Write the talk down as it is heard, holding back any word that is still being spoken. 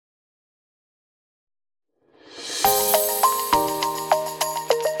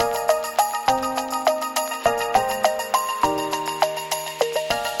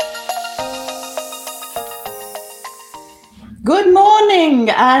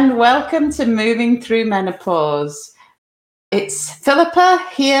and welcome to Moving Through Menopause. It's Philippa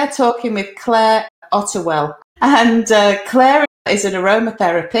here talking with Claire Ottewell. And Claire is an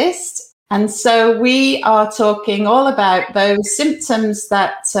aromatherapist. And so we are talking all about those symptoms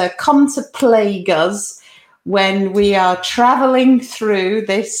that come to plague us when we are traveling through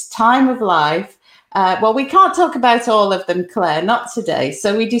this time of life. Well, we can't talk about all of them, Claire, not today.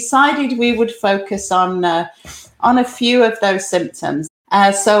 So we decided we would focus on a few of those symptoms.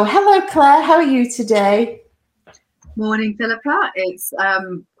 So hello, Claire. How are you today? Morning, Philippa. It's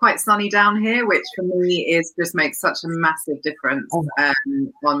quite sunny down here, which for me just makes such a massive difference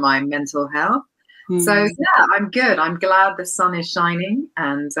on my mental health. So yeah, I'm good. I'm glad the sun is shining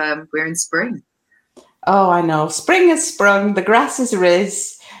and we're in spring. Oh, I know. Spring has sprung. The grass is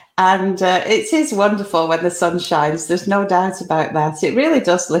riz. And it is wonderful when the sun shines. There's no doubt about that. It really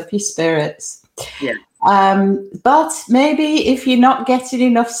does lift your spirits. Yeah. But maybe if you're not getting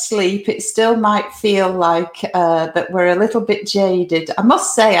enough sleep, it still might feel like that we're a little bit jaded. I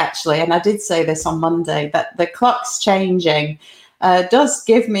must say, actually, and I did say this on Monday, that the clock's changing does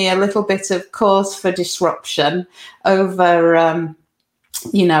give me a little bit of cause for disruption over,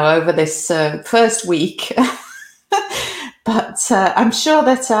 over this first week. But I'm sure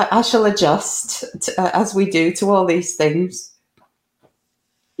that I shall adjust as we do to all these things.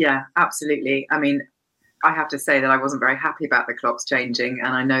 Yeah, absolutely. I mean, I have to say that I wasn't very happy about the clocks changing,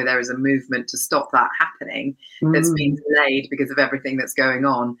 and I know there is a movement to stop that happening that's been delayed because of everything that's going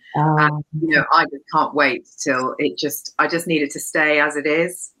on. And, I just can't wait till I just need it to stay as it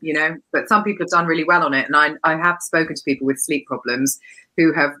is, but some people have done really well on it. And I have spoken to people with sleep problems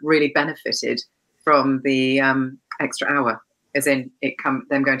who have really benefited from the extra hour, as in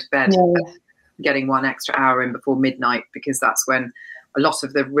them going to bed, getting 1 extra hour in before midnight, because that's when a lot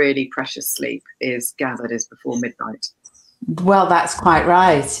of the really precious sleep is before midnight. Well, that's quite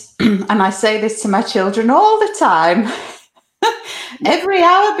right. And I say this to my children all the time. Every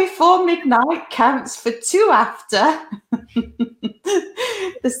hour before midnight counts for 2 after.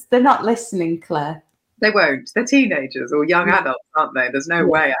 They're not listening, Claire. They won't. They're teenagers or young adults, aren't they? There's no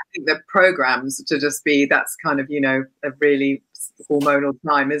way. I think they're programs to just be, that's kind of, a really hormonal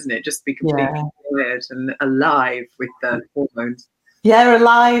time, isn't it? Just be completely weird and alive with the hormones. Yeah,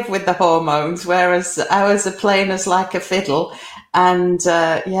 alive with the hormones, whereas ours are playing us like a fiddle. And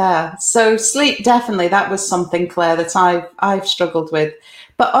so sleep, definitely, that was something, Claire, that I've struggled with.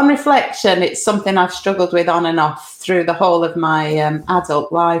 But on reflection, it's something I've struggled with on and off through the whole of my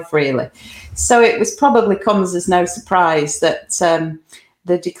adult life, really. So it probably comes as no surprise that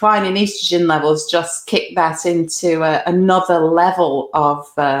the decline in estrogen levels just kicked that into another level of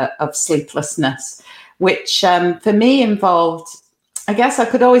sleeplessness, which for me involved, I guess I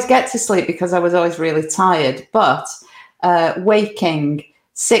could always get to sleep because I was always really tired, but waking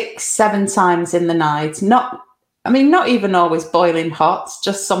 6-7 times in the night, not even always boiling hot,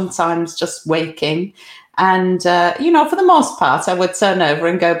 just sometimes just waking. And, for the most part, I would turn over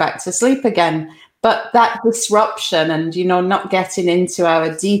and go back to sleep again. But that disruption and, not getting into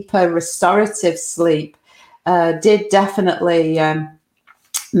our deeper restorative sleep did definitely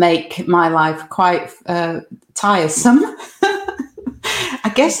make my life quite tiresome. I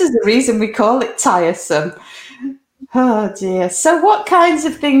guess there's a reason we call it tiresome. Oh dear. So what kinds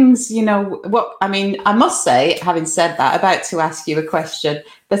of things, I must say, having said that, about to ask you a question,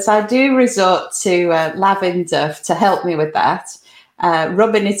 but I do resort to lavender to help me with that,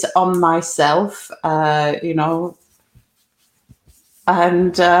 rubbing it on myself, and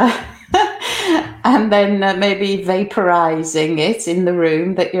and then maybe vaporizing it in the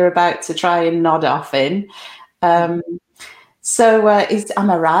room that you're about to try and nod off in. So am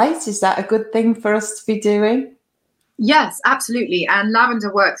I right? Is that a good thing for us to be doing? Yes, absolutely. And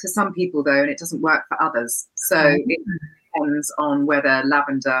lavender works for some people, though, and it doesn't work for others. So it depends on whether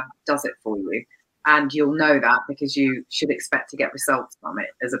lavender does it for you. And you'll know that because you should expect to get results from it,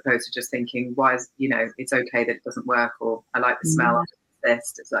 as opposed to just thinking, why is, it's okay that it doesn't work, or I like the smell of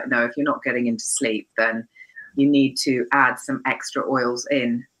this. It's like, no, if you're not getting into sleep, then you need to add some extra oils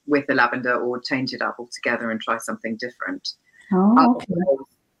in with the lavender, or change it up altogether and try something different. Oh, okay.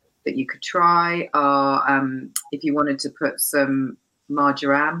 That you could try are if you wanted to put some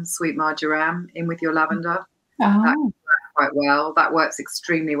marjoram, sweet marjoram, in with your lavender. That can work quite well. That works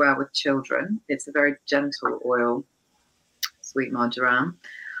extremely well with children. It's a very gentle oil, sweet marjoram.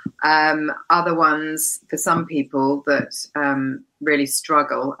 Other ones for some people that really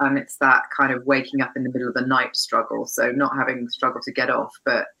struggle, and it's that kind of waking up in the middle of the night struggle. So not having struggle to get off,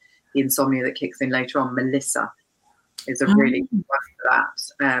 but the insomnia that kicks in later on. Melissa is a really good one for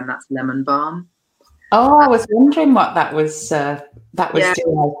that. That's lemon balm. Oh, I was wondering what that was Yeah.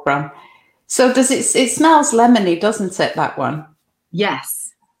 derived from. So does it smells lemony, doesn't it, that one?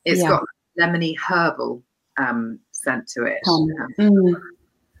 Yes, it's Yeah. got lemony herbal scent to it.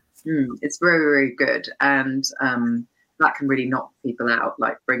 It's very, very good, and that can really knock people out,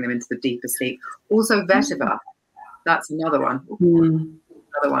 like bring them into the deeper sleep. Also, vetiver, that's another one.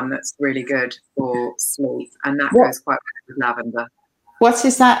 Another one that's really good for sleep, and that goes quite well with lavender. What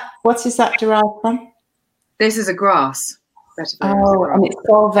is that? What is that derived from? This is a grass. Vetiver is a grass. And it's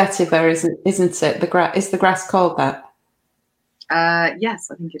called vetiver, isn't it? Is the grass called that? Yes,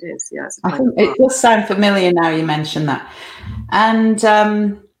 I think it is. Yeah, I think it does sound familiar now you mention that, and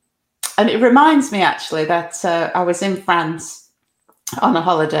it reminds me actually that I was in France on a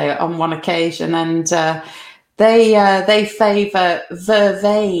holiday on one occasion, and they favour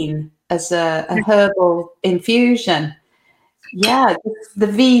vervain as a herbal infusion. Yeah, the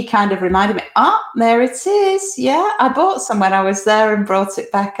V kind of reminded me. Oh, there it is. Yeah, I bought some when I was there and brought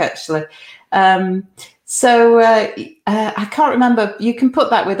it back actually. So I can't remember. You can put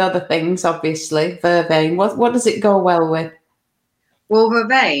that with other things, obviously. Vervain. What does it go well with? Well,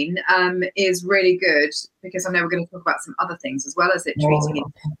 vervain is really good because I know we're going to talk about some other things as well as it treating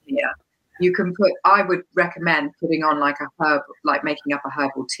insomnia. You can put. I would recommend putting on like a herb, like making up a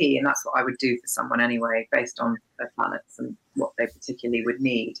herbal tea, and that's what I would do for someone anyway, based on their planets and what they particularly would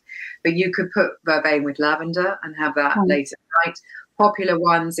need. But you could put vervain with lavender and have that late at night. Popular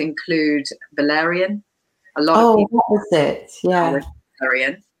ones include valerian. A lot of people. That was it. Yeah.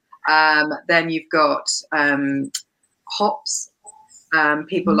 Valerian. Then you've got hops.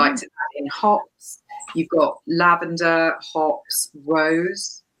 People like to add in hops. You've got lavender, hops,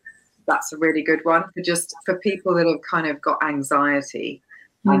 rose. That's a really good one for people that have kind of got anxiety.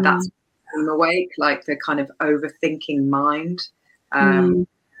 And that's them awake, like the kind of overthinking mind.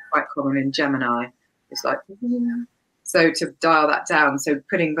 Quite common in Gemini. It's like, so to dial that down. So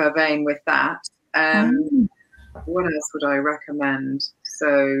putting vervain with that. What else would I recommend?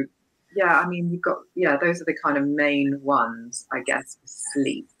 So, yeah, I mean, those are the kind of main ones, I guess, for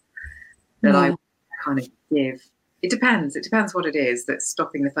sleep that I kind of give. It depends what it is that's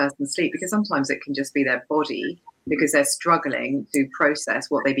stopping the person's sleep, because sometimes it can just be their body because they're struggling to process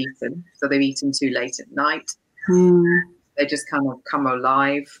what they've eaten. So they've eaten too late at night. They just kind of come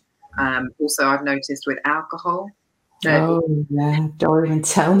alive. Also, I've noticed with alcohol. Don't even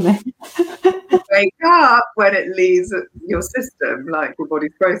tell me. Wake up when it leaves your system, like your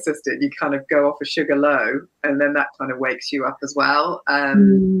body's processed it, you kind of go off a sugar low, and then that kind of wakes you up as well.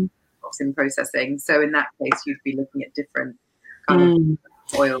 In processing. So in that case, you'd be looking at different kind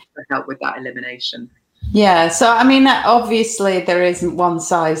of oils to help with that elimination. Yeah. So I mean, obviously there isn't one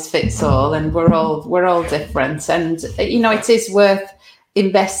size fits all, and we're all different. And it is worth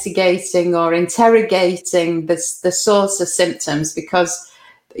investigating or interrogating the source of symptoms, because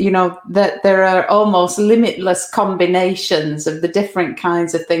that there are almost limitless combinations of the different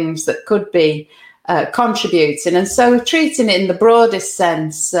kinds of things that could be contributing. And so treating it in the broadest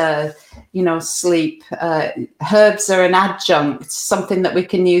sense, sleep, herbs are an adjunct, something that we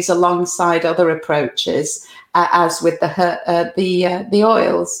can use alongside other approaches, as with the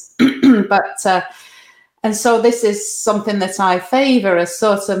oils. And so this is something that I favour, a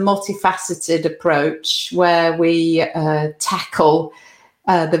sort of multifaceted approach where we tackle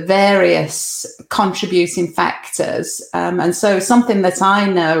the various contributing factors. And so something that I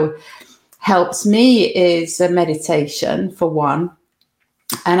know helps me is meditation, for one.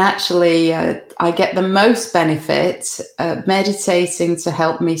 And actually, I get the most benefit meditating to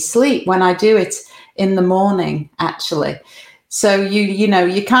help me sleep when I do it in the morning, actually. So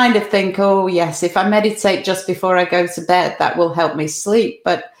you kind of think, oh yes, if I meditate just before I go to bed, that will help me sleep.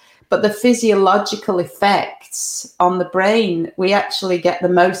 But the physiological effects on the brain, we actually get the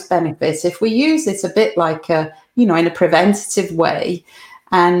most benefit if we use it a bit like in a preventative way.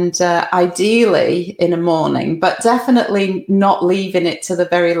 And ideally in a morning, but definitely not leaving it to the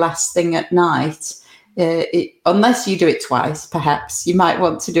very last thing at night. Unless you do it twice, perhaps you might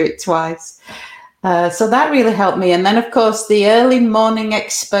want to do it twice. So that really helped me. And then, of course, the early morning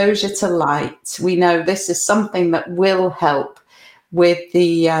exposure to light. We know this is something that will help with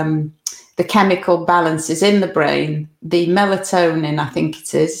the chemical balances in the brain. The melatonin, I think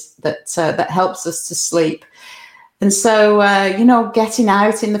it is, that helps us to sleep. And so, getting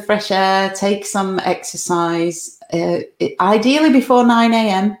out in the fresh air, take some exercise, ideally before 9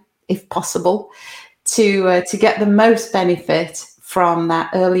 a.m., if possible, to get the most benefit from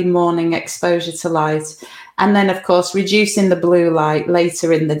that early morning exposure to light. And then, of course, reducing the blue light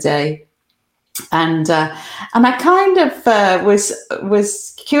later in the day. And I kind of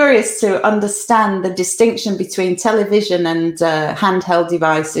was curious to understand the distinction between television and handheld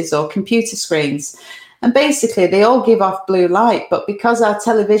devices or computer screens. And basically, they all give off blue light, but because our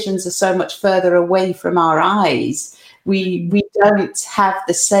televisions are so much further away from our eyes, we don't have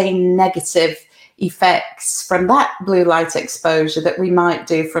the same negative effects from that blue light exposure that we might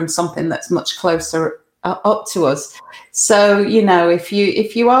do from something that's much closer up to us. So, if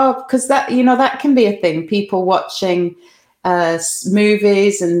you are, because that, that can be a thing, people watching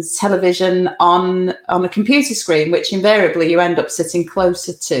movies and television on a computer screen, which invariably you end up sitting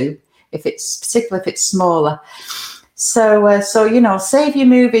closer to, particularly if it's smaller. So, save your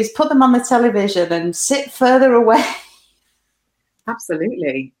movies, put them on the television and sit further away.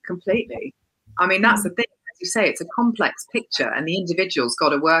 Absolutely, completely. I mean, that's the thing, as you say, it's a complex picture, and the individual's got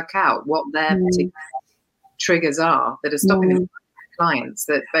to work out what their particular triggers are that are stopping clients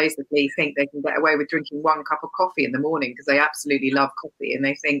that basically think they can get away with drinking 1 cup of coffee in the morning because they absolutely love coffee, and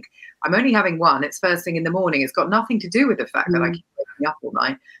they think, I'm only having one, it's first thing in the morning, it's got nothing to do with the fact that I keep waking up all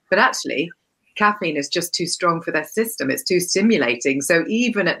night. But actually, caffeine is just too strong for their system, it's too stimulating. So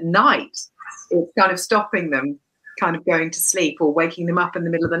even at night, it's kind of stopping them kind of going to sleep or waking them up in the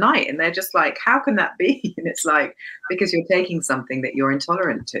middle of the night, and they're just like, how can that be? And it's like, because you're taking something that you're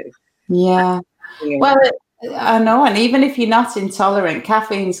intolerant to. Well, I know, and even if you're not intolerant,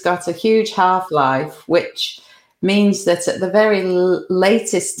 caffeine's got a huge half-life, which means that at the very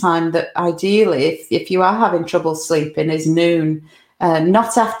latest time, that ideally, if you are having trouble sleeping, is noon.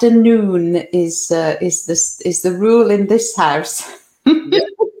 Not after noon is the rule in this house.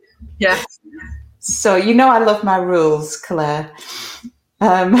 Yeah. So I love my rules, Claire.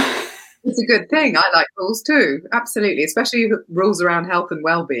 It's a good thing. I like rules too. Absolutely, especially rules around health and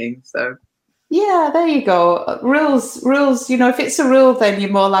well-being. So. Yeah, there you go. Rules. If it's a rule, then you're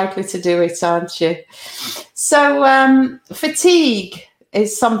more likely to do it, aren't you? So fatigue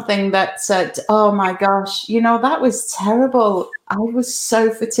is something that, oh my gosh, that was terrible. I was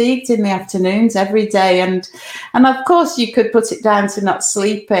so fatigued in the afternoons every day, and of course you could put it down to not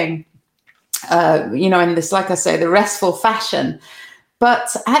sleeping, in this, like I say, the restful fashion.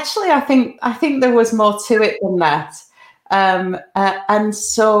 But actually, I think there was more to it than that. And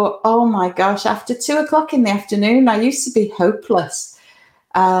so, oh my gosh, after 2:00 in the afternoon, I used to be hopeless.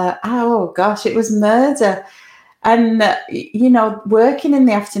 Oh gosh, it was murder. And, working in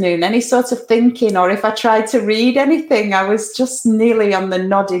the afternoon, any sort of thinking, or if I tried to read anything, I was just nearly on the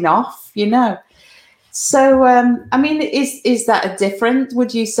nodding off, So, I mean, is that a different,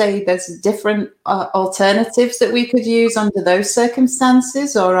 would you say there's different alternatives that we could use under those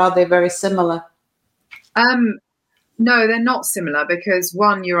circumstances, or are they very similar? No, they're not similar, because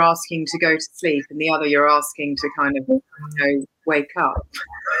one, you're asking to go to sleep, and the other, you're asking to kind of, wake up.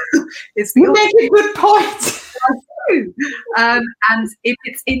 You make a good point. And if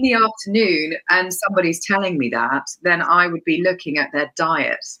it's in the afternoon and somebody's telling me that, then I would be looking at their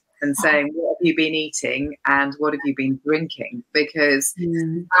diet and saying, what have you been eating and what have you been drinking? Because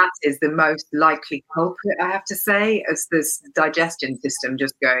that is the most likely culprit, I have to say, as this digestion system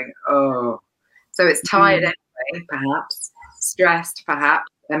just going, oh. So it's tired anyway, perhaps, stressed, perhaps.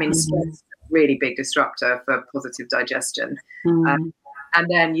 I mean, stress is a really big disruptor for positive digestion. And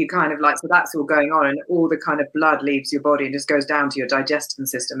then you kind of so that's all going on, and all the kind of blood leaves your body and just goes down to your digestion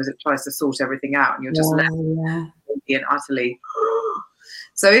system as it tries to sort everything out, and you're just left and utterly.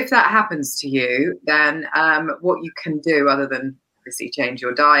 So if that happens to you, then what you can do, other than obviously change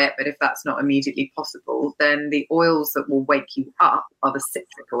your diet, but if that's not immediately possible, then the oils that will wake you up are the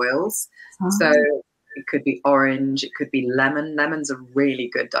citric oils. So it could be orange, it could be lemon. Lemon's a really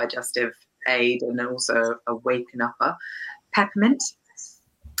good digestive aid and also a waken upper. Peppermint.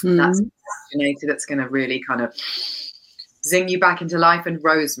 That's oxygenated. That's going to really kind of zing you back into life. And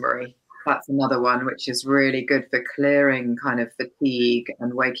rosemary, that's another one which is really good for clearing kind of fatigue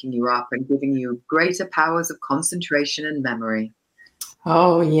and waking you up and giving you greater powers of concentration and memory.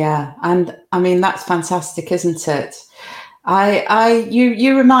 Oh yeah, and I mean that's fantastic, isn't it?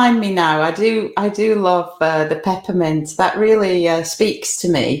 You remind me now. I do love the peppermint. That really speaks to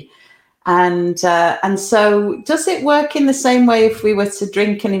me. And so, does it work in the same way if we were to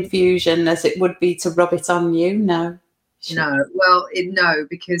drink an infusion as it would be to rub it on you? No. No. Well, no,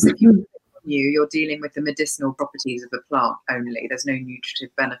 because if you rub it on you, you're dealing with the medicinal properties of the plant only. There's no nutritive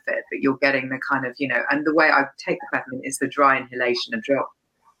benefit, but you're getting the kind of, and the way I take the peppermint is the dry inhalation, a drop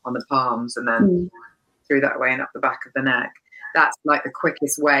on the palms and then through that way and up the back of the neck. That's like the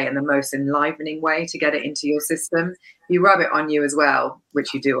quickest way and the most enlivening way to get it into your system. You rub it on you as well,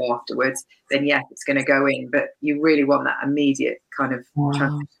 which you do afterwards, then yes, it's going to go in, but you really want that immediate kind of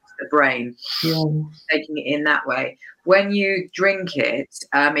transition to the brain, taking it in that way. When you drink it,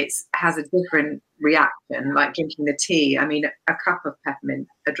 it has a different reaction, like drinking the tea. I mean, a drop of peppermint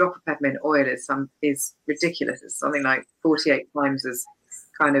oil is ridiculous. It's something like 48 times as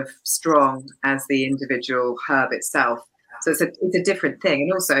kind of strong as the individual herb itself. So it's a different thing.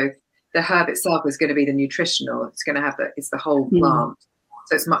 And also the herb itself is going to be the nutritional. It's going to have it's the whole plant.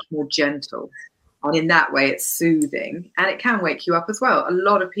 So it's much more gentle. And in that way, it's soothing, and it can wake you up as well. A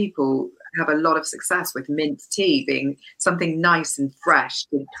lot of people have a lot of success with mint tea being something nice and fresh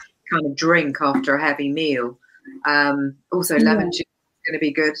to kind of drink after a heavy meal. Also, lemon juice is going to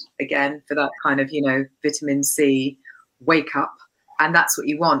be good, again, for that kind of, vitamin C wake up. And that's what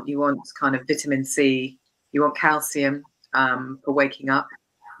you want. You want kind of vitamin C. You want calcium for waking up.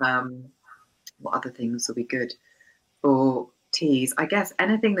 What other things will be good for teas? I guess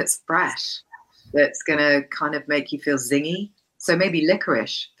anything that's fresh, that's going to kind of make you feel zingy. So maybe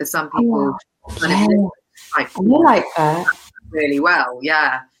licorice for some people. I like that really well.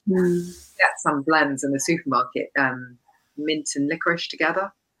 Yeah. Get some blends in the supermarket, mint and licorice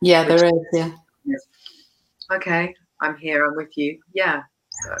together. Yeah, there is. Yeah. Okay, I'm here. I'm with you. Yeah.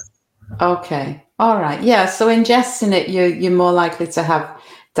 So. Okay. All right. Yeah. So ingesting it, you're more likely to have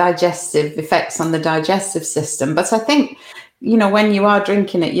digestive effects on the digestive system. But I think, when you are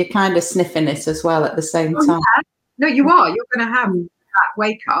drinking it, you're kind of sniffing it as well at the same time. Yeah. No, you are. You're going to have that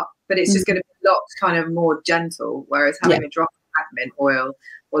wake up, but it's just going to be lots kind of more gentle. Whereas having a drop of peppermint oil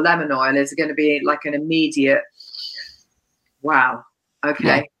or lemon oil is going to be like an immediate, wow.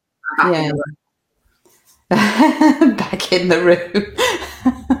 Okay. Yeah. Back in the room.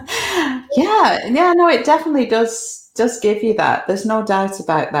 Yeah. No, it definitely does give you that. There's no doubt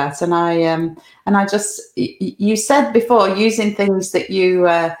about that. And I just, you said before, using things that you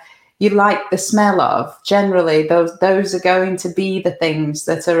like the smell of. Generally, those are going to be the things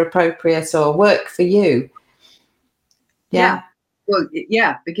that are appropriate or work for you. Yeah. Well,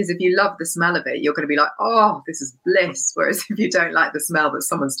 yeah, because if you love the smell of it, you're going to be like, oh, this is bliss. Whereas if you don't like the smell that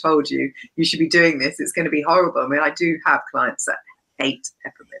someone's told you should be doing this, it's going to be horrible. I mean, I do have clients that hate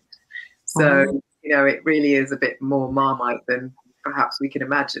peppermint. So, it really is a bit more Marmite than perhaps we can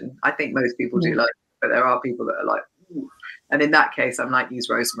imagine. I think most people do like it, but there are people that are like, ooh. And in that case, I'm like, use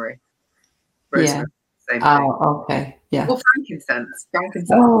rosemary. Same thing. Oh, okay. Yeah. Or frankincense. Some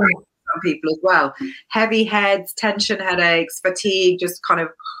people as well. Heavy heads, tension headaches, fatigue, just kind of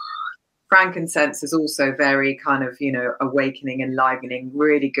frankincense is also very kind of, awakening, enlivening,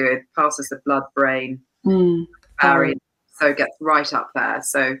 really good, passes the blood-brain barrier, so it gets right up there.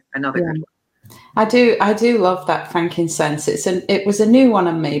 So another good one. I do love that frankincense. It was a new one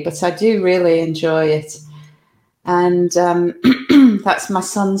on me, but I do really enjoy it. And that's my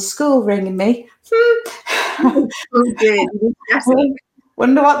son's school ringing me.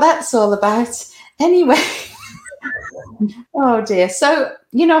 Wonder what that's all about. Anyway, oh dear. So,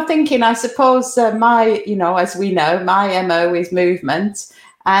 thinking, I suppose my, as we know, my MO is movement.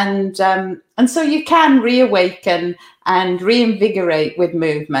 And so you can reawaken and reinvigorate with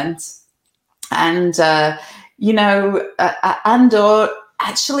movement. And, and or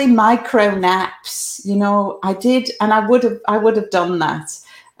actually micro naps, I did, and I would have done that.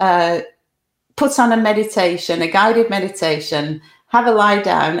 Put on a guided meditation, have a lie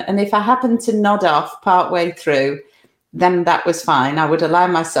down. And if I happened to nod off partway through, then that was fine. I would allow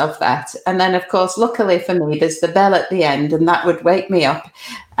myself that. And then, of course, luckily for me, there's the bell at the end, and that would wake me up.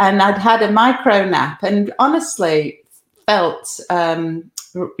 And I'd had a micro nap and honestly felt,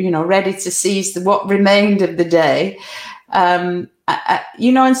 ready to seize what remained of the day. And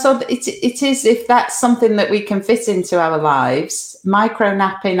so it is, if that's something that we can fit into our lives, micro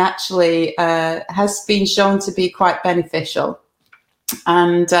napping actually has been shown to be quite beneficial.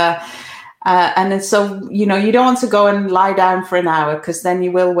 And so, you don't want to go and lie down for an hour because then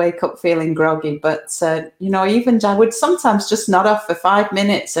you will wake up feeling groggy. But, even I would sometimes just nod off for 5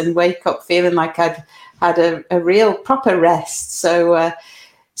 minutes and wake up feeling like I'd had a real proper rest.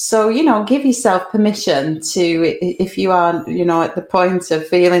 So, give yourself permission to, if you are, at the point of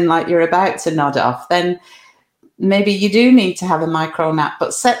feeling like you're about to nod off, then maybe you do need to have a micro nap,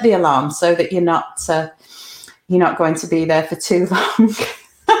 but set the alarm so that you're not going to be there for too long.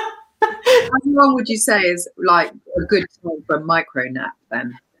 How long would you say is like a good time for a micro nap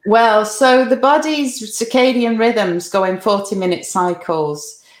then? Well, so the body's circadian rhythms go in 40-minute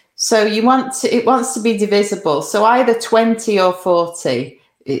cycles. So it wants to be divisible. So either 20 or 40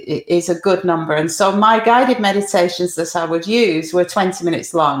 is a good number. And so my guided meditations that I would use were 20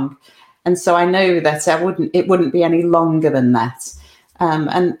 minutes long. And so I knew that it wouldn't be any longer than that.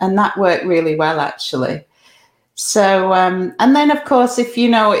 And that worked really well, actually. So, and then of course, if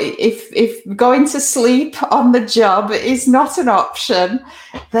if going to sleep on the job is not an option,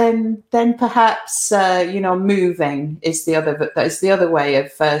 then perhaps moving is the other way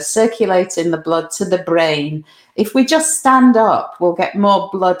of circulating the blood to the brain. If we just stand up, we'll get more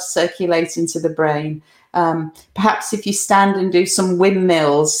blood circulating to the brain. Perhaps if you stand and do some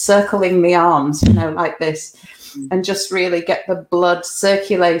windmills, circling the arms, like this, and just really get the blood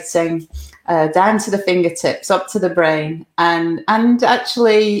circulating down to the fingertips, up to the brain, and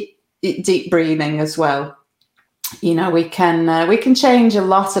actually deep breathing as well. We can change a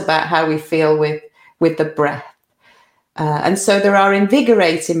lot about how we feel with the breath. And so there are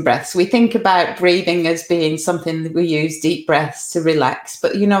invigorating breaths. We think about breathing as being something that we use, deep breaths to relax,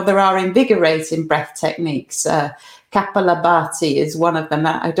 but there are invigorating breath techniques. Kapalabhati is one of them.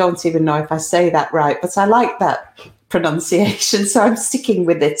 I don't even know if I say that right, but I like that pronunciation, so I'm sticking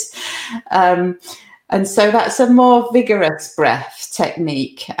with it. And so that's a more vigorous breath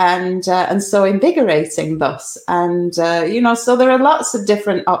technique, and so invigorating thus. And so there are lots of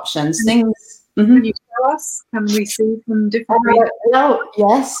different options. Things. Mm-hmm. Can you show us? Can we see some different? Well,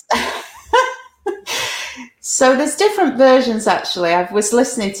 yes. So there's different versions, actually. I was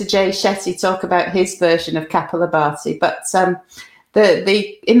listening to Jay Shetty talk about his version of Kapalabhati, but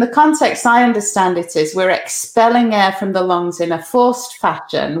in the context I understand it is, we're expelling air from the lungs in a forced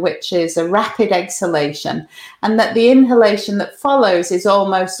fashion, which is a rapid exhalation, and that the inhalation that follows is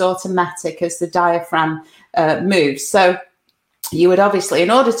almost automatic as the diaphragm moves. So you would obviously,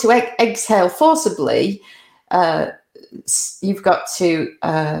 in order to exhale forcibly, you've got to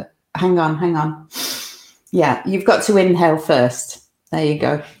hang on. Yeah, you've got to inhale first. There you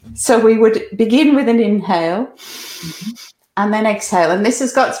go. So we would begin with an inhale and then exhale. And this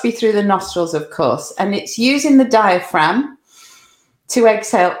has got to be through the nostrils, of course. And it's using the diaphragm to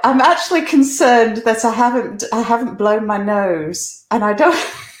exhale. I'm actually concerned that I haven't blown my nose, and I don't.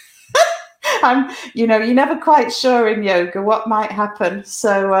 You're never quite sure in yoga what might happen.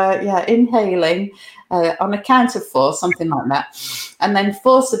 So inhaling on a count of 4, something like that, and then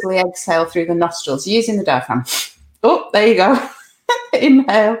forcibly exhale through the nostrils using the diaphragm. Oh, there you go.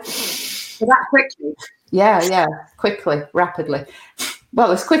 Inhale. So that quickly. Yeah, quickly, rapidly.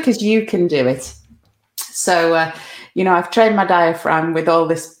 Well, as quick as you can do it. So, I've trained my diaphragm with all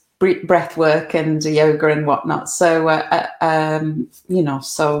this breath work and yoga and whatnot. So,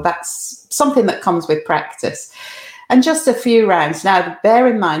 so that's something that comes with practice. And just a few rounds. Now, bear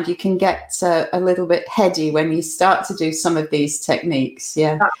in mind, you can get a little bit heady when you start to do some of these techniques.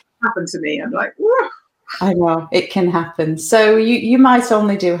 Yeah. That happened to me. I'm like, whoa. I know, it can happen. So you might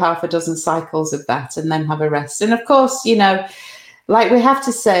only do half a dozen cycles of that and then have a rest. And of course, like we have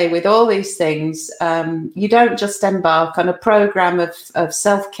to say with all these things, you don't just embark on a program of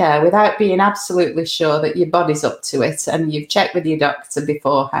self-care without being absolutely sure that your body's up to it and you've checked with your doctor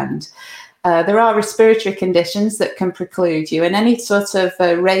beforehand. There are respiratory conditions that can preclude you, and any sort of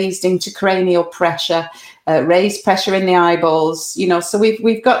raised intracranial pressure, raised pressure in the eyeballs, so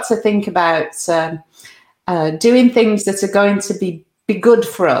we've got to think about doing things that are going to be good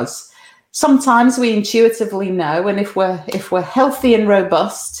for us. Sometimes we intuitively know, and if we're healthy and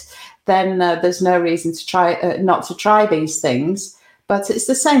robust, then there's no reason to try not to try these things. But it's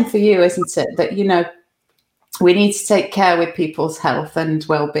the same for you, isn't it? That we need to take care with people's health and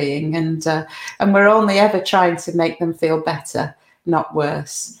well-being, and we're only ever trying to make them feel better, not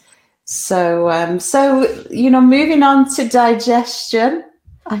worse. So moving on to digestion,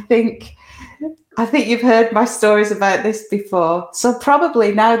 I think you've heard my stories about this before. So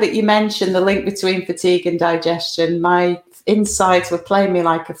probably now that you mentioned the link between fatigue and digestion, my insides were playing me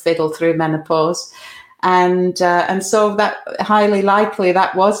like a fiddle through menopause. And so that highly likely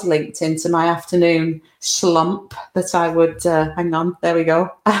that was linked into my afternoon slump that I would, hang on, there we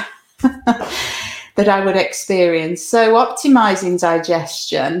go, that I would experience. So optimizing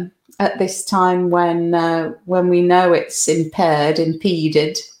digestion at this time when we know it's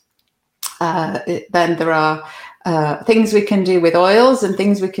impeded, then there are things we can do with oils and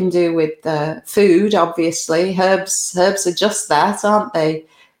things we can do with food, obviously. Herbs are just that, aren't they?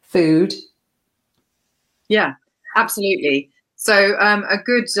 Food. Yeah, absolutely. So a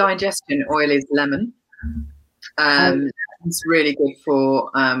good digestion oil is lemon. It's really good for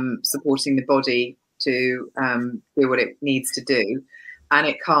supporting the body to do what it needs to do. And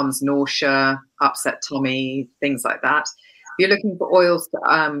it calms nausea, upset tummy, things like that. If you're looking for oils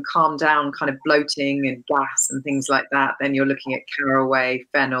to calm down kind of bloating and gas and things like that, then you're looking at caraway,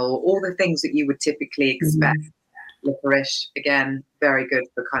 fennel, all the things that you would typically expect. Licorice, again, very good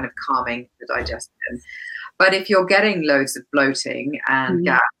for kind of calming the digestion. But if you're getting loads of bloating and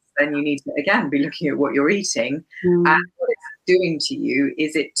gas, then you need to, again, be looking at what you're eating and what it's doing to you.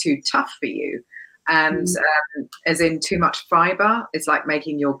 Is it too tough for you? And as in too much fiber, it's like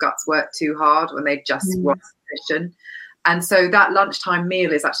making your guts work too hard when they just want nutrition. And so that lunchtime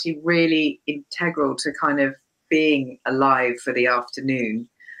meal is actually really integral to kind of being alive for the afternoon.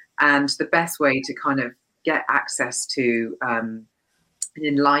 And the best way to kind of get access to an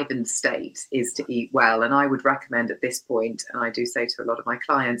enlivened state is to eat well. And I would recommend at this point, and I do say to a lot of my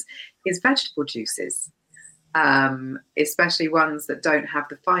clients, is vegetable juices, especially ones that don't have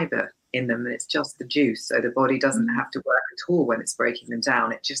the fiber in them, and it's just the juice. So the body doesn't have to work at all when it's breaking them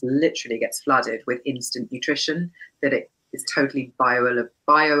down. It just literally gets flooded with instant nutrition that it is totally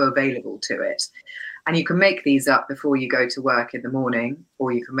bioavailable to it. And you can make these up before you go to work in the morning,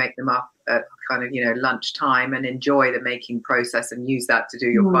 or you can make them up at kind of, lunchtime and enjoy the making process and use that to do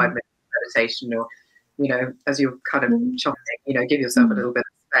your 5-minute meditation, or, as you're kind of chopping, give yourself a little bit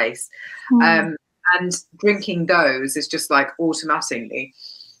of space. And drinking those is just like automatically.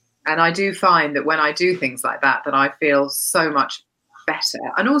 And I do find that when I do things like that, that I feel so much better.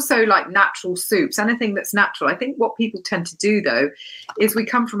 And also like natural soups, anything that's natural. I think what people tend to do, though, is we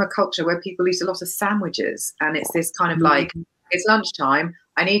come from a culture where people eat a lot of sandwiches. And it's this kind of like, it's lunchtime,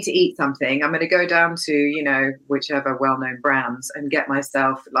 I need to eat something. I'm going to go down to, whichever well-known brands and get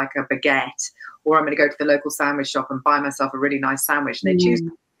myself like a baguette, or I'm going to go to the local sandwich shop and buy myself a really nice sandwich. And they choose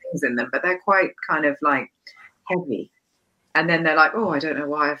things in them, but they're quite kind of like heavy. And then they're like, oh, I don't know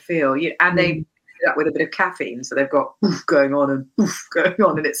why I feel. And they do that with a bit of caffeine. So they've got going on and going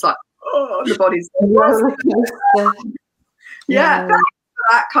on. And it's like, oh, the body's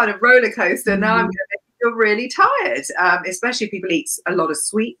that kind of roller coaster. Now I'm going to make you feel really tired, especially if people eat a lot of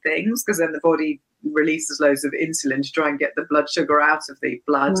sweet things, because then the body releases loads of insulin to try and get the blood sugar out of the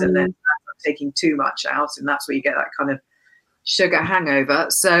blood. And then taking too much out. And that's where you get that kind of sugar hangover.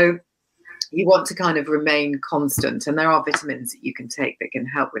 So you want to kind of remain constant, and there are vitamins that you can take that can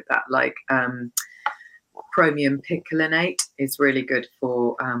help with that, like chromium picolinate is really good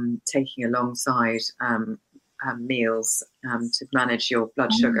for taking alongside meals to manage your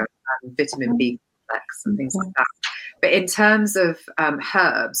blood sugar, vitamin B complex and things like that. But in terms of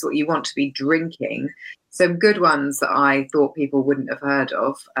herbs, what you want to be drinking, some good ones that I thought people wouldn't have heard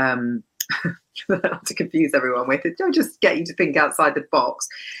of, not to confuse everyone with it, don't just get you to think outside the box,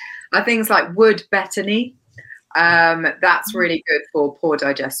 are things like wood betony. That's really good for poor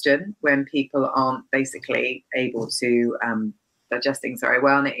digestion when people aren't basically able to digest things very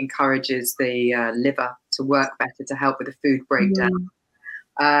well, and it encourages the liver to work better to help with the food breakdown.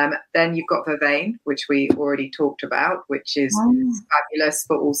 Then you've got vervain, which we already talked about, which is fabulous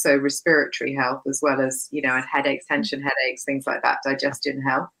for also respiratory health, as well as, and headaches, tension headaches, things like that, digestion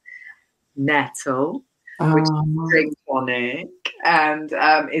health. Nettle, which is drink tonic, and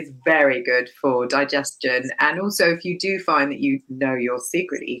is very good for digestion. And also, if you do find that you're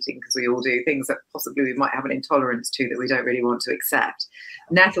secret eating, because we all do, things that possibly we might have an intolerance to that we don't really want to accept,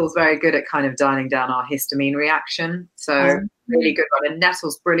 nettle's very good at kind of dialing down our histamine reaction. So really good one. And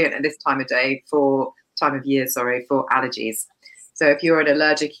nettle's brilliant at this time of year for allergies. So if you're an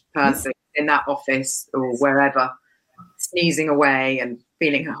allergic person in that office or wherever, sneezing away and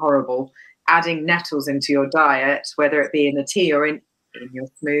feeling horrible, adding nettles into your diet, whether it be in a tea or in your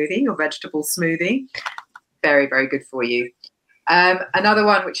smoothie or vegetable smoothie, very, very good for you. Another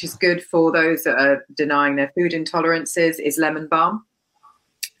one which is good for those that are denying their food intolerances is lemon balm.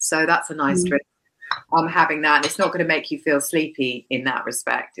 So that's a nice drink. I'm having that, and it's not going to make you feel sleepy in that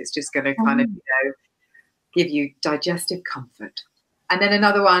respect. It's just going to kind of, give you digestive comfort. And then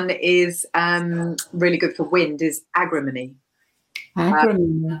another one is really good for wind is agrimony.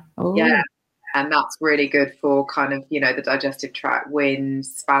 Yeah, and that's really good for kind of, the digestive tract, wind,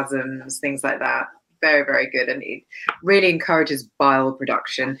 spasms, things like that. Very, very good. And it really encourages bile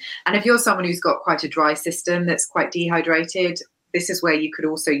production. And if you're someone who's got quite a dry system that's quite dehydrated, this is where you could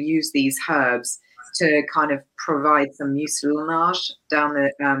also use these herbs to kind of provide some mucilage down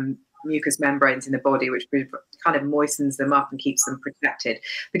the mucous membranes in the body, which kind of moistens them up and keeps them protected.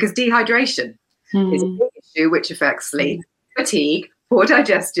 Because dehydration is a big issue which affects sleep, fatigue, poor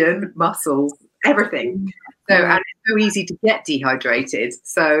digestion, muscles, everything. So, and it's so easy to get dehydrated.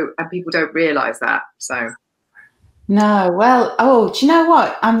 So, and people don't realise that. So. No, well, do you know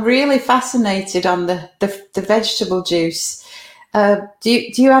what? I'm really fascinated on the vegetable juice. Do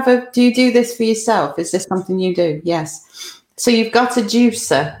you do this for yourself? Is this something you do? Yes. So you've got a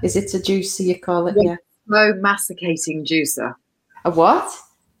juicer. Is it a juicer you call it? Yeah. Slow masticating juicer. A what?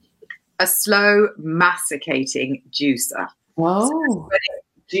 A slow masticating juicer. Whoa. So when it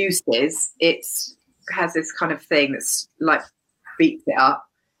juices, it has this kind of thing that's like beats it up,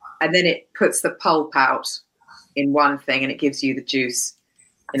 and then it puts the pulp out in one thing and it gives you the juice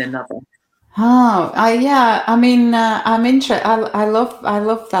in another. Oh, yeah. I mean, I'm interested. I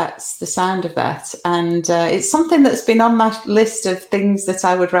love that, the sound of that, and it's something that's been on my list of things that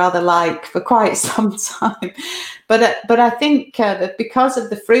I would rather like for quite some time. But I think that because of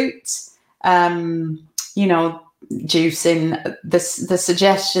the fruit, you know, juicing, the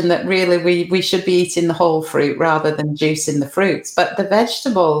suggestion that really we should be eating the whole fruit rather than juicing the fruits, but the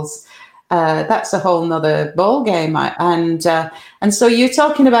vegetables. That's a whole nother ball game, and so you're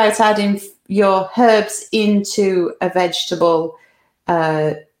talking about adding your herbs into a vegetable.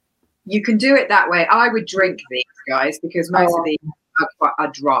 You can do it that way. I would drink these, guys, because most of these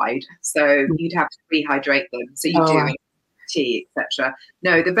are dried, so you'd have to rehydrate them. So you do tea, etc.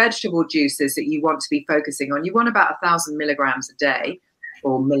 No, the vegetable juices that you want to be focusing on, you want about 1,000 milligrams a day,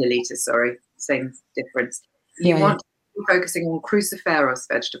 or milliliters. Sorry, same difference. You want to be focusing on cruciferous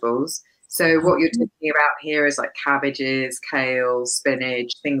vegetables. So what you're talking about here is like cabbages, kale,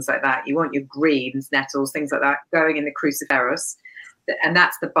 spinach, things like that. You want your greens, nettles, things like that going in the cruciferous, and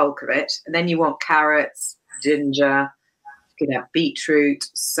that's the bulk of it. And then you want carrots, ginger, you could have beetroot,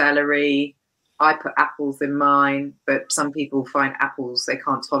 celery. I put apples in mine, but some people find apples, they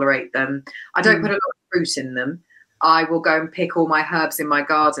can't tolerate them. I don't put a lot of fruit in them. I will go and pick all my herbs in my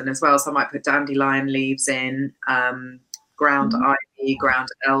garden as well. So I might put dandelion leaves in, ground ivy, ground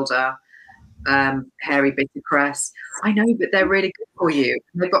elder, hairy bittercress. I know, but they're really good for you.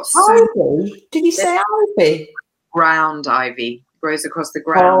 They've got ivy. Did you say ivy? Ground ivy grows across the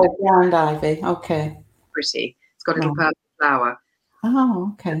ground. Oh, ground ivy. Okay. Pretty. It's got a little purple flower.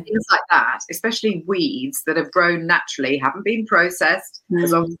 Oh, okay. Things like that, especially weeds that have grown naturally, haven't been processed,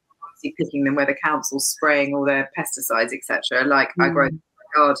 because obviously picking them where the council's spraying all their pesticides, etc. Like I grow in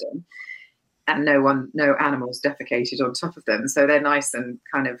my garden, and no animals defecated on top of them, so they're nice and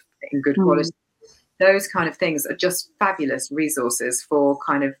kind of in good quality. Those kind of things are just fabulous resources for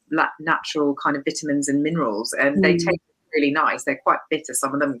kind of natural kind of vitamins and minerals, and they taste really nice. They're quite bitter,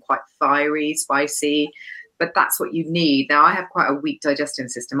 some of them quite fiery, spicy, but that's what you need. Now, I have quite a weak digestion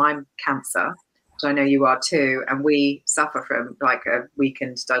system. I'm cancer, which I know you are too, and we suffer from like a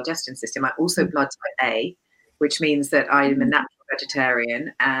weakened digestion system. I'm also blood type A, which means that I'm a natural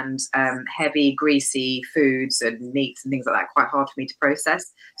vegetarian, and heavy, greasy foods and meats and things like that are quite hard for me to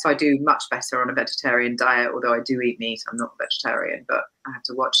process. So I do much better on a vegetarian diet, although I do eat meat. I'm not a vegetarian, but I have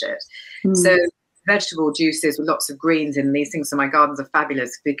to watch it. So vegetable juices with lots of greens in these things. So my gardens are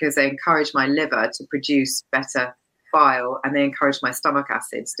fabulous because they encourage my liver to produce better bile, and they encourage my stomach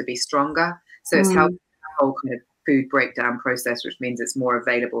acids to be stronger. So it's helping the whole kind of food breakdown process, which means it's more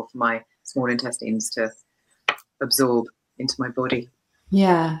available for my small intestines to absorb into my body.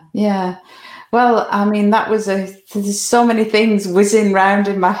 Yeah. Well, I mean, there's so many things whizzing round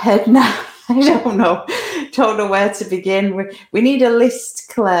in my head now. I don't know where to begin. We need a list,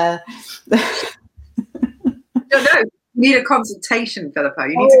 Claire. No, you need a consultation, Philippa.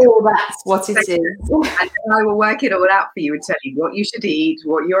 You need that's what it is. And I will work it all out for you and tell you what you should eat,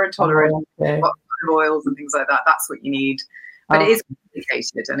 what you're intolerant, what kind of oils and things like that. That's what you need. But it is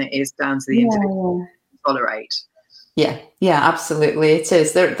complicated, and it is down to the individual to tolerate. Yeah, absolutely. It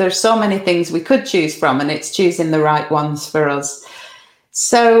is. There's so many things we could choose from, and it's choosing the right ones for us.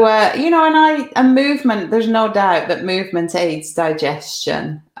 So, and movement, there's no doubt that movement aids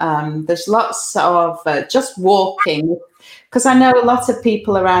digestion. There's lots of just walking, because I know a lot of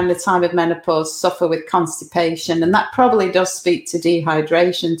people around the time of menopause suffer with constipation, and that probably does speak to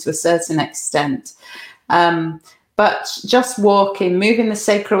dehydration to a certain extent. But just walking, moving the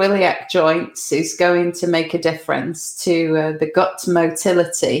sacroiliac joints is going to make a difference to the gut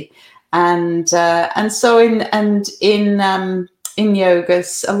motility, and so in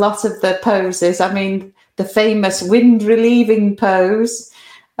yogas, a lot of the poses. I mean, the famous wind relieving pose.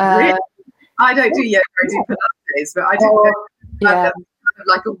 Really? I don't do yoga. I do Pilates, but I do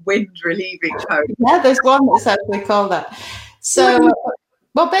like a wind relieving pose. Yeah, there's one that's actually called that. So,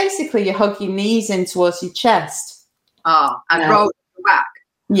 well, basically, you hug your knees in towards your chest. And roll your back.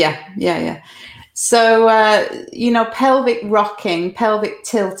 Yeah. So, pelvic rocking, pelvic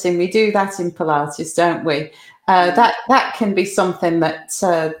tilting, we do that in Pilates, don't we? That can be something that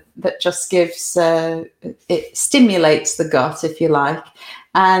just gives, it stimulates the gut, if you like.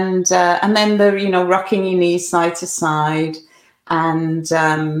 And then rocking your knees side to side, and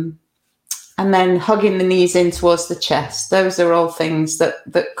then hugging the knees in towards the chest. Those are all things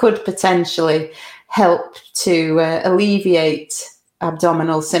that could potentially help to alleviate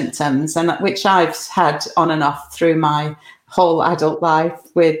abdominal symptoms, and which I've had on and off through my whole adult life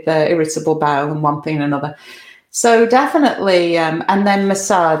with irritable bowel and one thing and another. So definitely, and then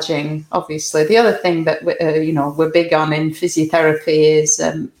massaging. Obviously, the other thing that we're big on in physiotherapy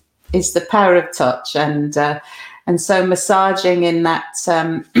is the power of touch, and so massaging in that.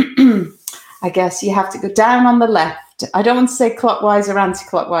 I guess you have to go down on the left. I don't want to say clockwise or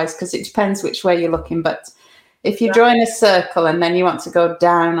anti-clockwise because it depends which way you're looking. But if you're drawing a circle and then you want to go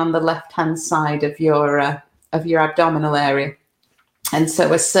down on the left-hand side of your abdominal area, and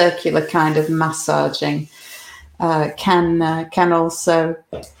so a circular kind of massaging can also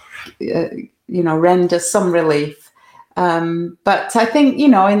render some relief. But I think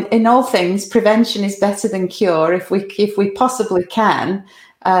in all things, prevention is better than cure. If we possibly can.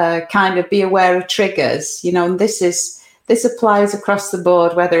 Kind of be aware of triggers, and this applies across the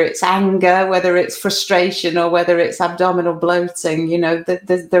board, whether it's anger, whether it's frustration, or whether it's abdominal bloating.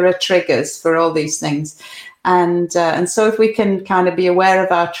 There are triggers for all these things, and so if we can kind of be aware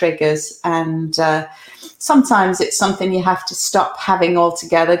of our triggers, and sometimes it's something you have to stop having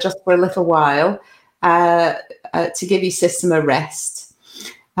altogether just for a little while to give your system a rest.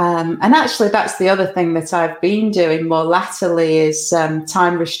 And actually, that's the other thing that I've been doing more latterly is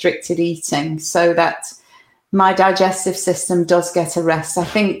time-restricted eating, so that my digestive system does get a rest. I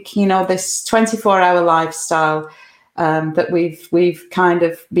think this 24-hour lifestyle that we've kind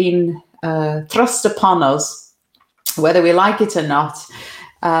of been thrust upon us, whether we like it or not.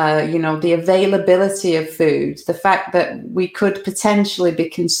 The availability of food, the fact that we could potentially be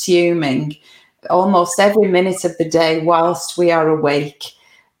consuming almost every minute of the day whilst we are awake.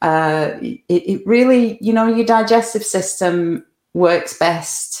 It really, your digestive system works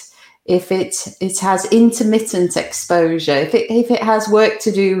best if it has intermittent exposure, if it has work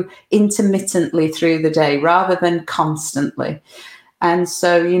to do intermittently through the day rather than constantly. And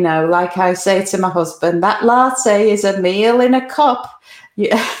so, like I say to my husband, that latte is a meal in a cup.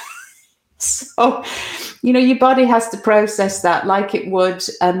 Yeah. So, your body has to process that like it would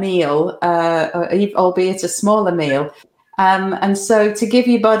a meal, albeit a smaller meal. And so to give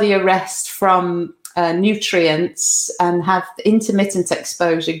your body a rest from nutrients and have intermittent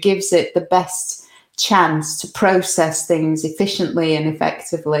exposure gives it the best chance to process things efficiently and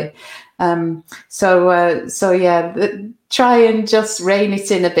effectively. So try and just rein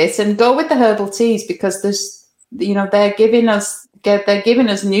it in a bit and go with the herbal teas, because they're giving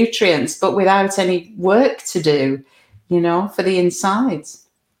us nutrients, but without any work to do, for the insides.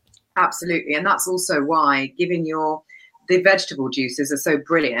 Absolutely. And that's also why the vegetable juices are so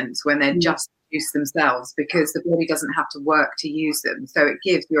brilliant when they're just juice themselves, because the body doesn't have to work to use them. So it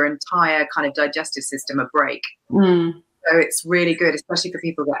gives your entire kind of digestive system a break. So it's really good, especially for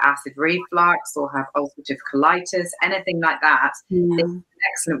people with acid reflux or have ulcerative colitis, anything like that. It's an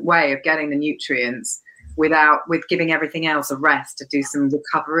excellent way of getting the nutrients with giving everything else a rest to do some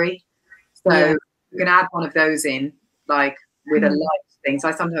recovery. So you can add one of those in, like with a light thing. So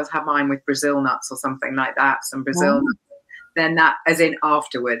I sometimes have mine with Brazil nuts or something like that, some Brazil nuts. Then that, as in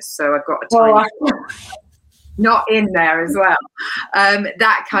afterwards. So I've got a tiny not in there as well.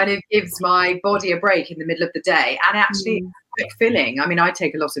 That kind of gives my body a break in the middle of the day, and actually quite filling. I mean, I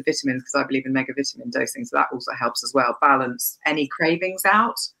take a lot of vitamins because I believe in megavitamin dosing, so that also helps as well, balance any cravings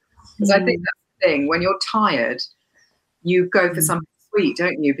out. Because I think that's the thing, when you're tired, you go for something sweet,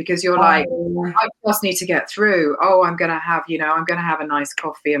 don't you? Because you're like, I just need to get through. I'm going to have, a nice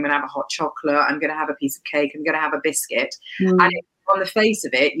coffee. I'm going to have a hot chocolate. I'm going to have a piece of cake. I'm going to have a biscuit. And on the face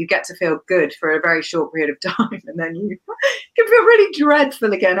of it, you get to feel good for a very short period of time. And then you can feel really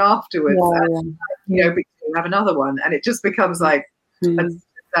dreadful again afterwards. You have another one. And it just becomes like a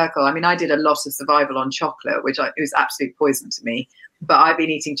circle. I mean, I did a lot of survival on chocolate, it was absolute poison to me. But I've been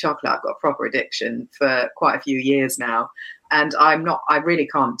eating chocolate. I've got a proper addiction for quite a few years now. And I really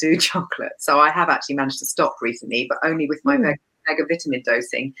can't do chocolate. So I have actually managed to stop recently, but only with my mega vitamin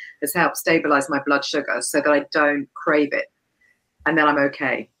dosing has helped stabilize my blood sugar so that I don't crave it. And then I'm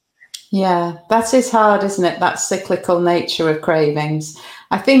okay. Yeah, that is hard, isn't it? That cyclical nature of cravings.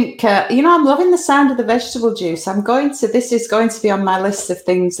 I think, I'm loving the sound of the vegetable juice. This is going to be on my list of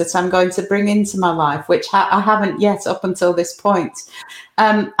things that I'm going to bring into my life, which I haven't yet up until this point.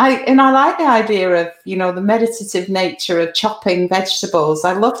 I like the idea of, the meditative nature of chopping vegetables.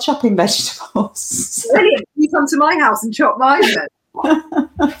 I love chopping vegetables. Brilliant. You come to my house and chop mine then.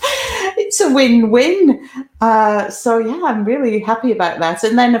 It's a win-win. I'm really happy about that.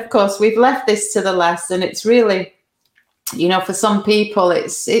 And then, of course, we've left this to the last, and it's really, for some people,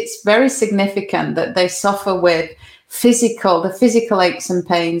 it's very significant that they suffer with the physical aches and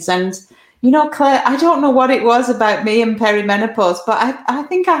pains. And, Claire, I don't know what it was about me and perimenopause, but I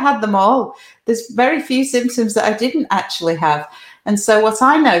think I had them all. There's very few symptoms that I didn't actually have. And so what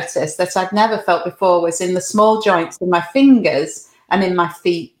I noticed that I'd never felt before was in the small joints in my fingers and in my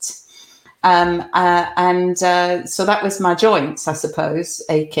feet. So that was my joints, I suppose,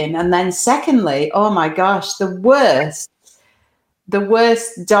 aching. And then secondly, oh my gosh, the worst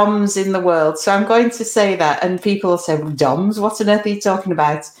DOMS in the world. So I'm going to say that, and people will say, well, DOMS, what on earth are you talking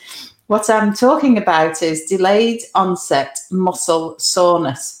about? What I'm talking about is delayed onset muscle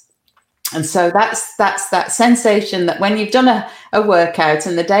soreness. And so that's that sensation that when you've done a workout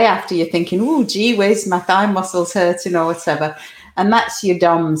and the day after you're thinking, oh, gee whiz, my thigh muscle's hurting or whatever. And that's your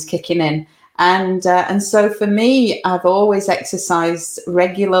DOMS kicking in. And so for me, I've always exercised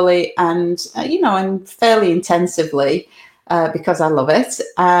regularly and, and fairly intensively because I love it.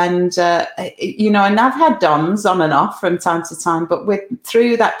 And, and I've had DOMS on and off from time to time, but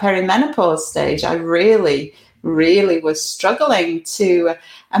through that perimenopause stage, I really was struggling to,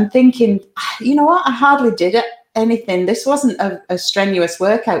 I'm thinking, you know what, I hardly did anything. This wasn't a strenuous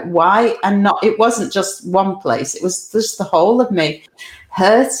workout. Why? And it wasn't just one place. It was just the whole of me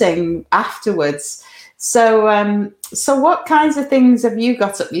hurting afterwards. So what kinds of things have you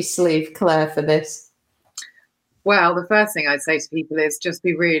got up your sleeve, Claire, for this? Well, the first thing I'd say to people is just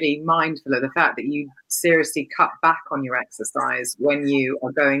be really mindful of the fact that you seriously cut back on your exercise when you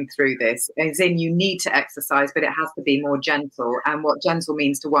are going through this. As in, you need to exercise, but it has to be more gentle. And what gentle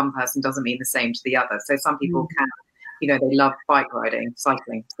means to one person doesn't mean the same to the other. So some people can, they love bike riding,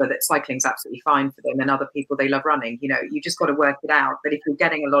 cycling, so that cycling's absolutely fine for them. And other people, they love running. You just got to work it out. But if you're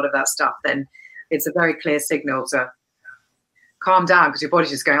getting a lot of that stuff, then it's a very clear signal to calm down, because your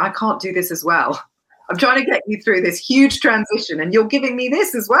body's just going, I can't do this as well. I'm trying to get you through this huge transition and you're giving me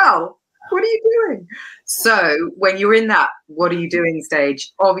this as well. What are you doing? So when you're in that what are you doing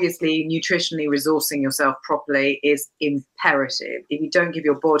stage, obviously nutritionally resourcing yourself properly is imperative. If you don't give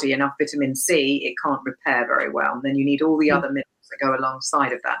your body enough vitamin C, it can't repair very well. And then you need all the other minerals that go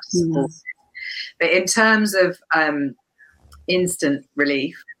alongside of that to support it. But in terms of instant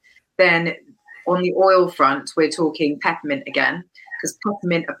relief, then on the oil front, we're talking peppermint again, because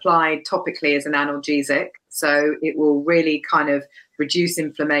peppermint applied topically is an analgesic. So it will really kind of reduce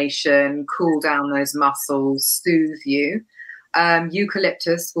inflammation, cool down those muscles, soothe you.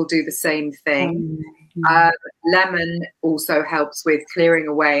 Eucalyptus will do the same thing. Lemon also helps with clearing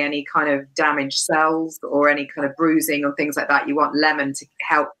away any kind of damaged cells or any kind of bruising or things like that. You want lemon to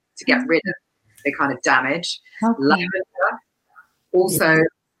help to get rid of the kind of damage. Lavender also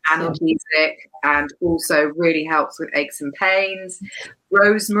analgesic and also really helps with aches and pains.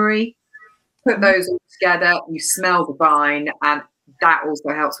 Rosemary, put those all together, you smell divine, and that also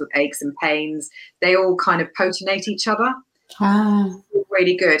helps with aches and pains. They all kind of potenate each other.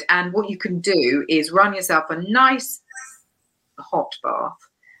 Really good. And what you can do is run yourself a nice hot bath,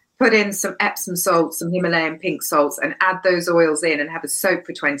 put in some Epsom salts, some Himalayan pink salts, and add those oils in and have a soak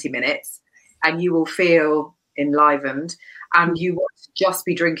for 20 minutes, and you will feel enlivened. And you want to just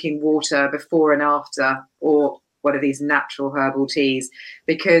be drinking water before and after, or one of these natural herbal teas,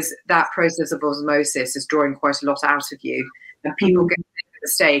 because that process of osmosis is drawing quite a lot out of you. And people get the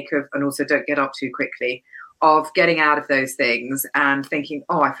mistake of, and also don't get up too quickly, of getting out of those things and thinking,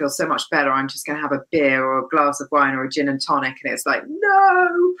 oh, I feel so much better, I'm just going to have a beer or a glass of wine or a gin and tonic. And it's like,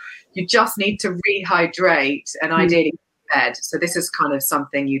 no, you just need to rehydrate and ideally bed. So this is kind of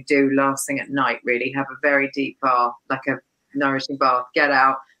something you do last thing at night, really. Have a very deep bath, like a nourishing bath, get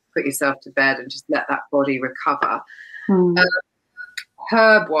out, put yourself to bed and just let that body recover.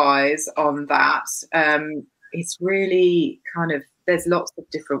 Herb wise on that, it's really kind of, there's lots of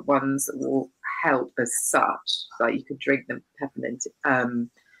different ones that will help as such, like you could drink them peppermint,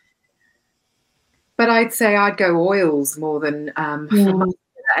 but I'd say I'd go oils more than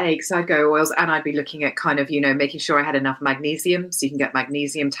eggs. I'd go oils, and I'd be looking at kind of, making sure I had enough magnesium, so you can get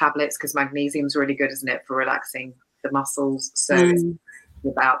magnesium tablets, because magnesium's really good, isn't it, for relaxing the muscles. So it's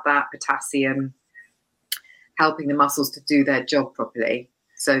about that. Potassium, helping the muscles to do their job properly.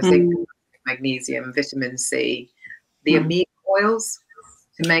 So zinc, magnesium, vitamin C, the omega oils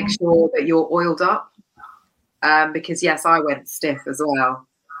to make sure that you're oiled up. Because yes, I went stiff as well.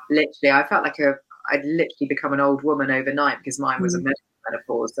 Literally, I felt like I'd literally become an old woman overnight, because mine was a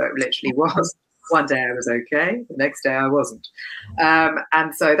menopause. So it literally was. One day I was okay, the next day I wasn't.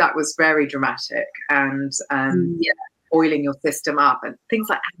 And so that was very dramatic. And oiling your system up, and things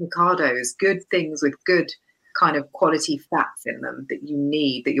like avocados, good things with good kind of quality fats in them that you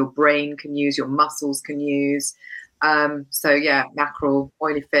need, that your brain can use, your muscles can use. Mackerel,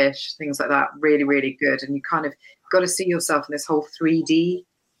 oily fish, things like that, really, really good. And you kind of got to see yourself in this whole 3D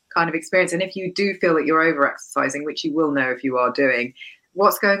kind of experience. And if you do feel that you're over exercising, which you will know if you are doing,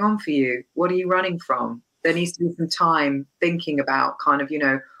 what's going on for you? What are you running from? There needs to be some time thinking about kind of,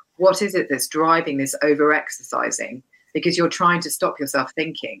 what is it that's driving this over exercising? Because you're trying to stop yourself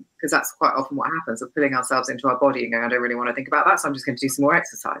thinking, because that's quite often what happens. We're putting ourselves into our body and going, I don't really want to think about that, so I'm just going to do some more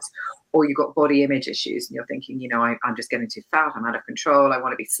exercise. Or you've got body image issues and you're thinking, I'm just getting too fat, I'm out of control, I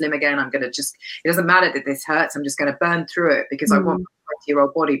want to be slim again, it doesn't matter that this hurts, I'm just going to burn through it because I want my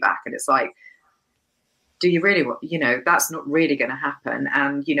 20-year-old body back. And it's like, do you really want, that's not really going to happen.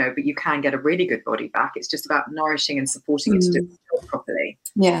 And, but you can get a really good body back. It's just about nourishing and supporting it to do its job properly.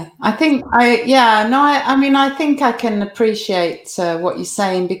 Yeah, I think I think I can appreciate what you're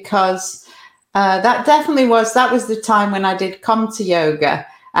saying, because that was the time when I did come to yoga,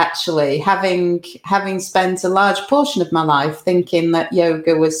 actually, having spent a large portion of my life thinking that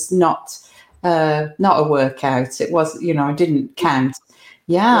yoga was not a workout. It was, I didn't count.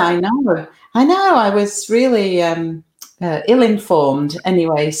 Yeah, I know. I was really ill-informed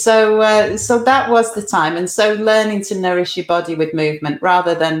anyway. So that was the time. And so learning to nourish your body with movement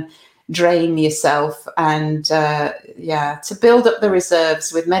rather than drain yourself, and to build up the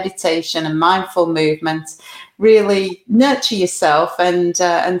reserves with meditation and mindful movement, really nurture yourself and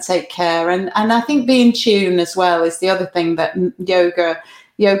take care. And I think being in tune as well is the other thing that yoga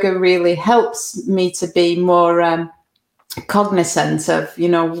really helps me to be more cognizant of,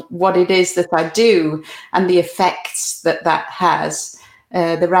 what it is that I do and the effects that has,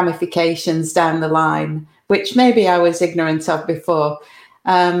 the ramifications down the line, which maybe I was ignorant of before.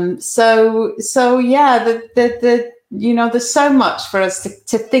 There's so much for us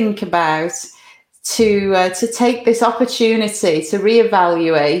to think about, to take this opportunity to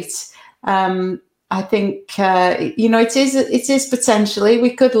reevaluate. I think, it is potentially,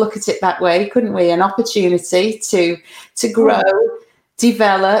 we could look at it that way, couldn't we? An opportunity to grow,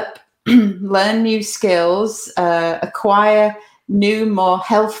 develop, learn new skills, acquire new, more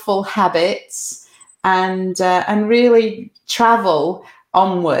healthful habits, and really travel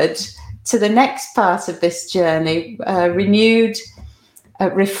onward to the next part of this journey, renewed,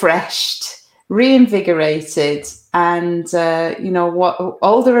 refreshed, reinvigorated, and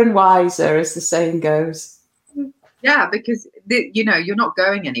older and wiser, as the saying goes. Yeah, because you're not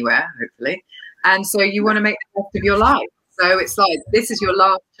going anywhere, hopefully, and so you want to make the best of your life. So it's like, this is your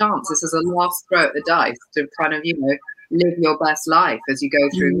last chance. This is a last throw at the dice to kind of live your best life as you go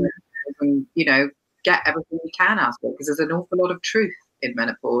through and get everything you can out of it, because there's an awful lot of truth in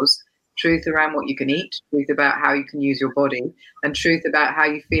menopause. Truth around what you can eat, truth about how you can use your body, and truth about how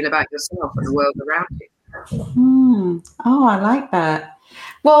you feel about yourself and the world around you. Oh, I like that.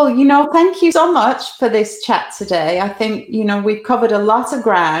 Well, thank you so much for this chat today. I think, we've covered a lot of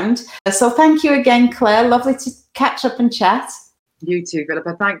ground. So thank you again, Claire. Lovely to catch up and chat. You too,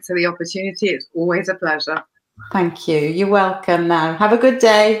 Philippa. Thanks for the opportunity. It's always a pleasure. Thank you. You're welcome now. Have a good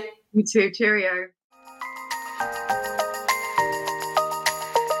day. You too. Cheerio.